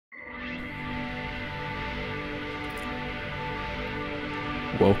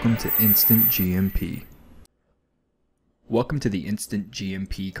Welcome to InstantGMP. Welcome to the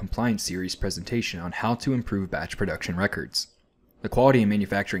InstantGMP Compliance Series presentation on how to improve batch production records. The quality and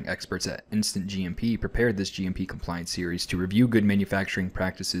manufacturing experts at InstantGMP prepared this GMP compliance series to review good manufacturing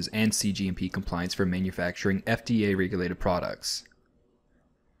practices and CGMP compliance for manufacturing FDA-regulated products.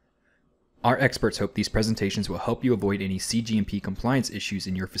 Our experts hope these presentations will help you avoid any CGMP compliance issues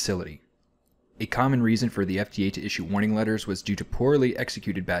in your facility. A common reason for the FDA to issue warning letters was due to poorly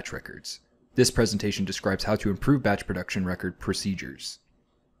executed batch records. This presentation describes how to improve batch production record procedures.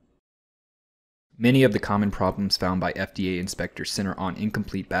 Many of the common problems found by FDA inspectors center on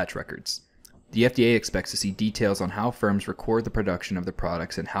incomplete batch records. The FDA expects to see details on how firms record the production of their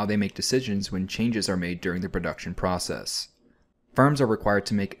products and how they make decisions when changes are made during the production process. Firms are required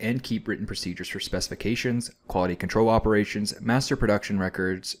to make and keep written procedures for specifications, quality control operations, master production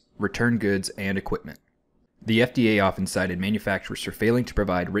records, return goods, and equipment. The FDA often cited manufacturers for failing to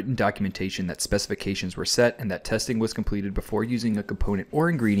provide written documentation that specifications were set and that testing was completed before using a component or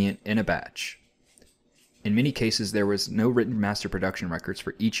ingredient in a batch. In many cases, there was no written master production records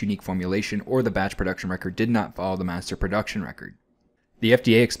for each unique formulation, or the batch production record did not follow the master production record. The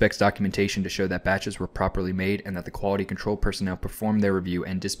FDA expects documentation to show that batches were properly made and that the quality control personnel performed their review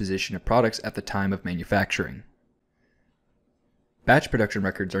and disposition of products at the time of manufacturing. Batch production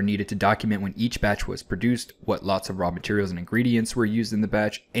records are needed to document when each batch was produced, what lots of raw materials and ingredients were used in the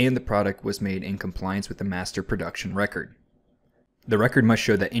batch, and the product was made in compliance with the master production record. The record must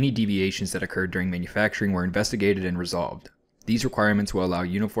show that any deviations that occurred during manufacturing were investigated and resolved. These requirements will allow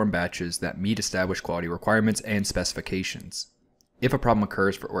uniform batches that meet established quality requirements and specifications. If a problem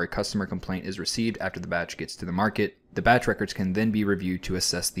occurs or a customer complaint is received after the batch gets to the market, the batch records can then be reviewed to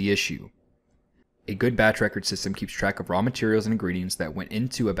assess the issue. A good batch record system keeps track of raw materials and ingredients that went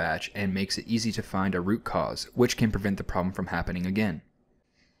into a batch and makes it easy to find a root cause, which can prevent the problem from happening again.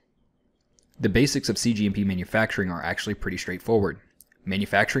 The basics of CGMP manufacturing are actually pretty straightforward.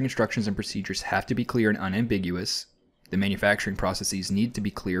 Manufacturing instructions and procedures have to be clear and unambiguous. The manufacturing processes need to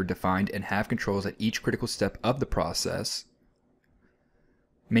be clear, defined, and have controls at each critical step of the process.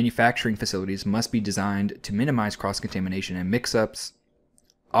 Manufacturing facilities must be designed to minimize cross-contamination and mix-ups.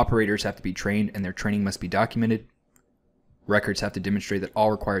 Operators have to be trained and their training must be documented. Records have to demonstrate that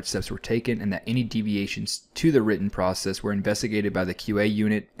all required steps were taken and that any deviations to the written process were investigated by the QA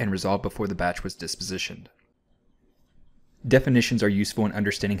unit and resolved before the batch was dispositioned. Definitions are useful in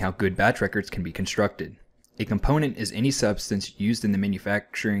understanding how good batch records can be constructed. A component is any substance used in the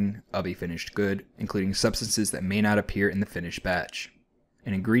manufacturing of a finished good, including substances that may not appear in the finished batch.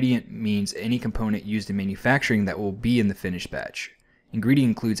 An ingredient means any component used in manufacturing that will be in the finished batch. Ingredient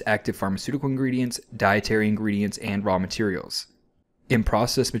includes active pharmaceutical ingredients, dietary ingredients, and raw materials.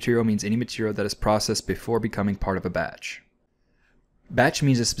 In-process material means any material that is processed before becoming part of a batch. Batch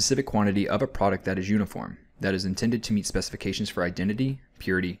means a specific quantity of a product that is uniform, that is intended to meet specifications for identity,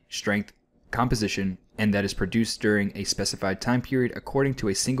 purity, strength, composition, and that is produced during a specified time period according to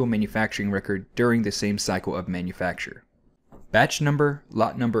a single manufacturing record during the same cycle of manufacture. Batch number,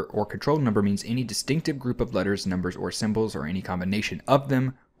 lot number, or control number means any distinctive group of letters, numbers, or symbols, or any combination of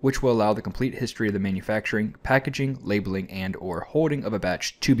them, which will allow the complete history of the manufacturing, packaging, labeling, and/or holding of a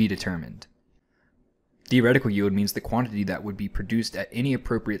batch to be determined. Theoretical yield means the quantity that would be produced at any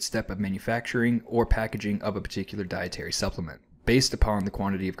appropriate step of manufacturing or packaging of a particular dietary supplement, based upon the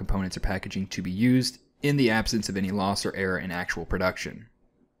quantity of components or packaging to be used, in the absence of any loss or error in actual production.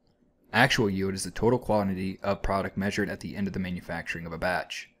 Actual yield is the total quantity of product measured at the end of the manufacturing of a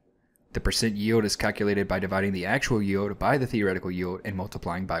batch. The percent yield is calculated by dividing the actual yield by the theoretical yield and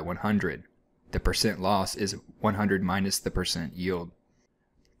multiplying by 100. The percent loss is 100 minus the percent yield.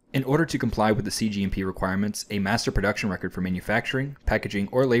 In order to comply with the CGMP requirements, a master production record for manufacturing, packaging,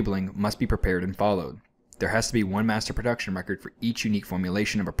 or labeling must be prepared and followed. There has to be one master production record for each unique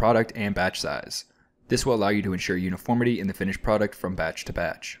formulation of a product and batch size. This will allow you to ensure uniformity in the finished product from batch to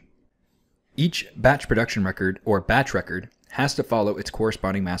batch. Each batch production record, or batch record, has to follow its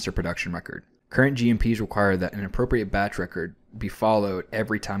corresponding master production record. Current GMPs require that an appropriate batch record be followed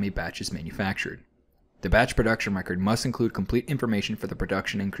every time a batch is manufactured. The batch production record must include complete information for the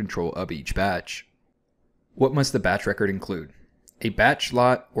production and control of each batch. What must the batch record include? A batch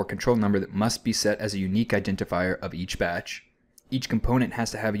lot or control number that must be set as a unique identifier of each batch. Each component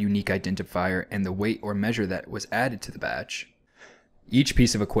has to have a unique identifier and the weight or measure that was added to the batch. Each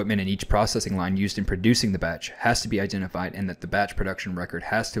piece of equipment and each processing line used in producing the batch has to be identified, and that the batch production record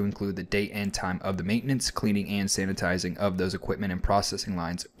has to include the date and time of the maintenance, cleaning, and sanitizing of those equipment and processing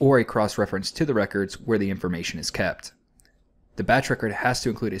lines, or a cross-reference to the records where the information is kept. The batch record has to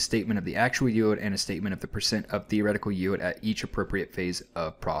include a statement of the actual yield and a statement of the percent of theoretical yield at each appropriate phase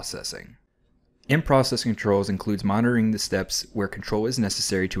of processing. In-process controls includes monitoring the steps where control is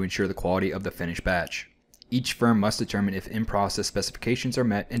necessary to ensure the quality of the finished batch. Each firm must determine if in-process specifications are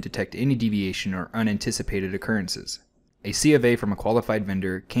met and detect any deviation or unanticipated occurrences. A C of A from a qualified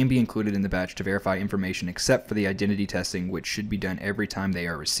vendor can be included in the batch to verify information except for the identity testing, which should be done every time they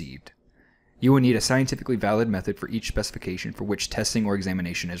are received. You will need a scientifically valid method for each specification for which testing or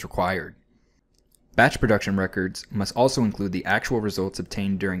examination is required. Batch production records must also include the actual results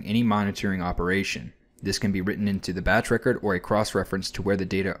obtained during any monitoring operation. This can be written into the batch record, or a cross-reference to where the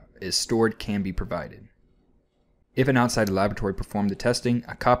data is stored can be provided. If an outside laboratory performed the testing,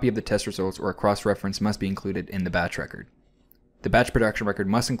 a copy of the test results or a cross-reference must be included in the batch record. The batch production record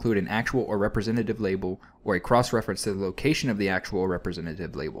must include an actual or representative label or a cross-reference to the location of the actual or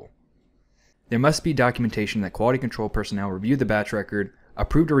representative label. There must be documentation that quality control personnel reviewed the batch record,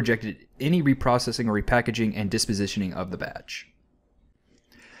 approved or rejected any reprocessing or repackaging and dispositioning of the batch.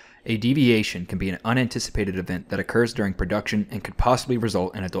 A deviation can be an unanticipated event that occurs during production and could possibly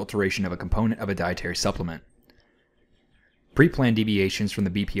result in adulteration of a component of a dietary supplement. Pre-planned deviations from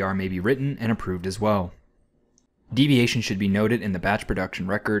the BPR may be written and approved as well. Deviation should be noted in the batch production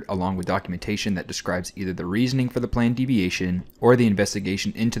record along with documentation that describes either the reasoning for the planned deviation or the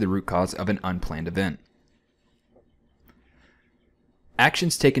investigation into the root cause of an unplanned event.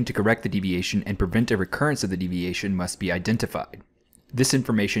 Actions taken to correct the deviation and prevent a recurrence of the deviation must be identified. This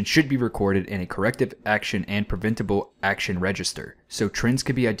information should be recorded in a corrective action and preventable action register, so trends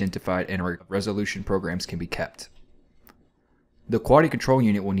can be identified and resolution programs can be kept. The quality control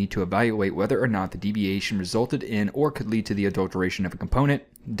unit will need to evaluate whether or not the deviation resulted in or could lead to the adulteration of a component,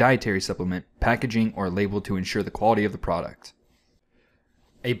 dietary supplement, packaging, or label to ensure the quality of the product.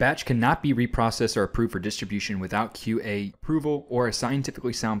 A batch cannot be reprocessed or approved for distribution without QA approval or a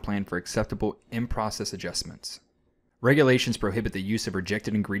scientifically sound plan for acceptable in-process adjustments. Regulations prohibit the use of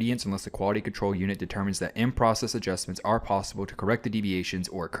rejected ingredients unless the quality control unit determines that in-process adjustments are possible to correct the deviations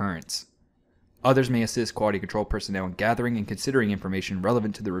or occurrence. Others may assist quality control personnel in gathering and considering information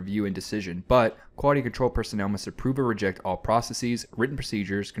relevant to the review and decision, but quality control personnel must approve or reject all processes, written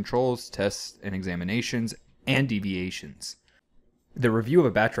procedures, controls, tests, and examinations, and deviations. The review of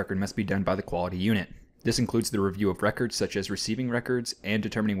a batch record must be done by the quality unit. This includes the review of records such as receiving records and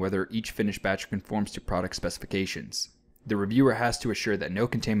determining whether each finished batch conforms to product specifications. The reviewer has to assure that no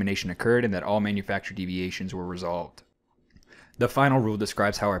contamination occurred and that all manufacturer deviations were resolved. The final rule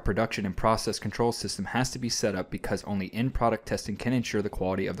describes how a production and process control system has to be set up because only in-product testing can ensure the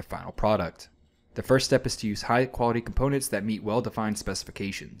quality of the final product. The first step is to use high-quality components that meet well-defined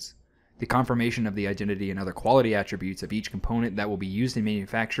specifications. The confirmation of the identity and other quality attributes of each component that will be used in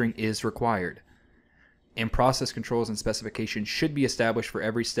manufacturing is required. In-process controls and specifications should be established for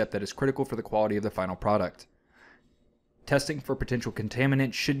every step that is critical for the quality of the final product. Testing for potential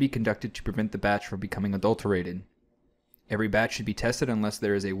contaminants should be conducted to prevent the batch from becoming adulterated. Every batch should be tested unless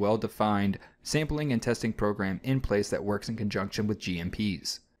there is a well-defined sampling and testing program in place that works in conjunction with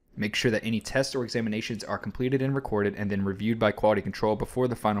GMPs. Make sure that any tests or examinations are completed and recorded and then reviewed by quality control before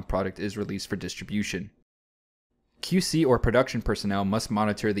the final product is released for distribution. QC or production personnel must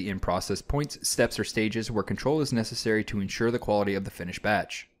monitor the in-process points, steps, or stages where control is necessary to ensure the quality of the finished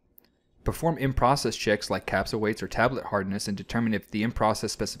batch. Perform in-process checks like capsule weights or tablet hardness and determine if the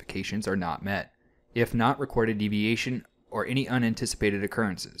in-process specifications are not met. If not, record a deviation or any unanticipated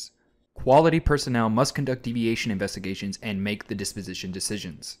occurrences. Quality personnel must conduct deviation investigations and make the disposition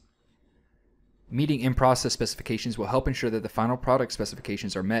decisions. Meeting in-process specifications will help ensure that the final product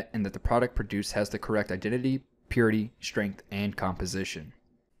specifications are met and that the product produced has the correct identity, purity, strength, and composition.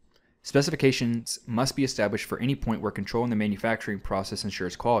 Specifications must be established for any point where control in the manufacturing process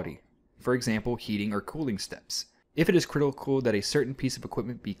ensures quality. For example, heating or cooling steps. If it is critical that a certain piece of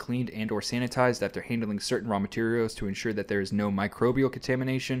equipment be cleaned and or sanitized after handling certain raw materials to ensure that there is no microbial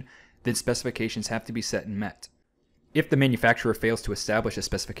contamination, then specifications have to be set and met. If the manufacturer fails to establish a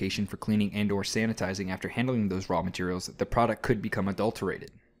specification for cleaning and or sanitizing after handling those raw materials, the product could become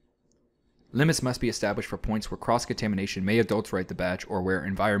adulterated. Limits must be established for points where cross-contamination may adulterate the batch or where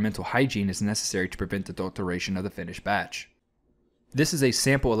environmental hygiene is necessary to prevent adulteration of the finished batch. This is a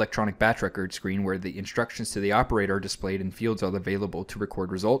sample electronic batch record screen where the instructions to the operator are displayed and fields are available to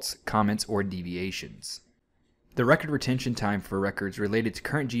record results, comments, or deviations. The record retention time for records related to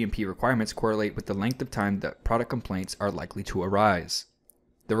current GMP requirements correlate with the length of time that product complaints are likely to arise.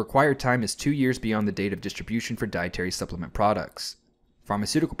 The required time is 2 years beyond the date of distribution for dietary supplement products.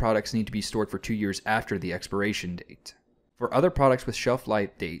 Pharmaceutical products need to be stored for 2 years after the expiration date. For other products with shelf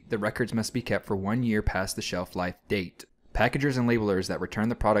life date, the records must be kept for 1 year past the shelf life date. Packagers and labelers that return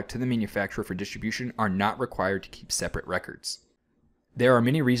the product to the manufacturer for distribution are not required to keep separate records. There are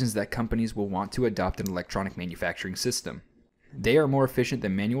many reasons that companies will want to adopt an electronic manufacturing system. They are more efficient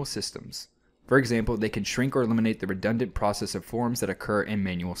than manual systems. For example, they can shrink or eliminate the redundant process of forms that occur in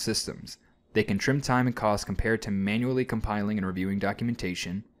manual systems. They can trim time and cost compared to manually compiling and reviewing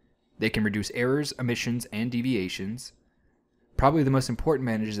documentation. They can reduce errors, omissions, and deviations. Probably the most important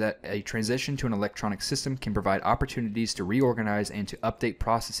advantage is that a transition to an electronic system can provide opportunities to reorganize and to update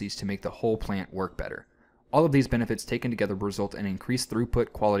processes to make the whole plant work better. All of these benefits taken together result in increased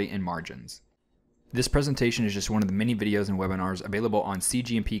throughput, quality, and margins. This presentation is just one of the many videos and webinars available on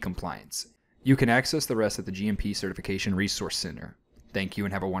CGMP compliance. You can access the rest at the GMP Certification Resource Center. Thank you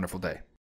and have a wonderful day.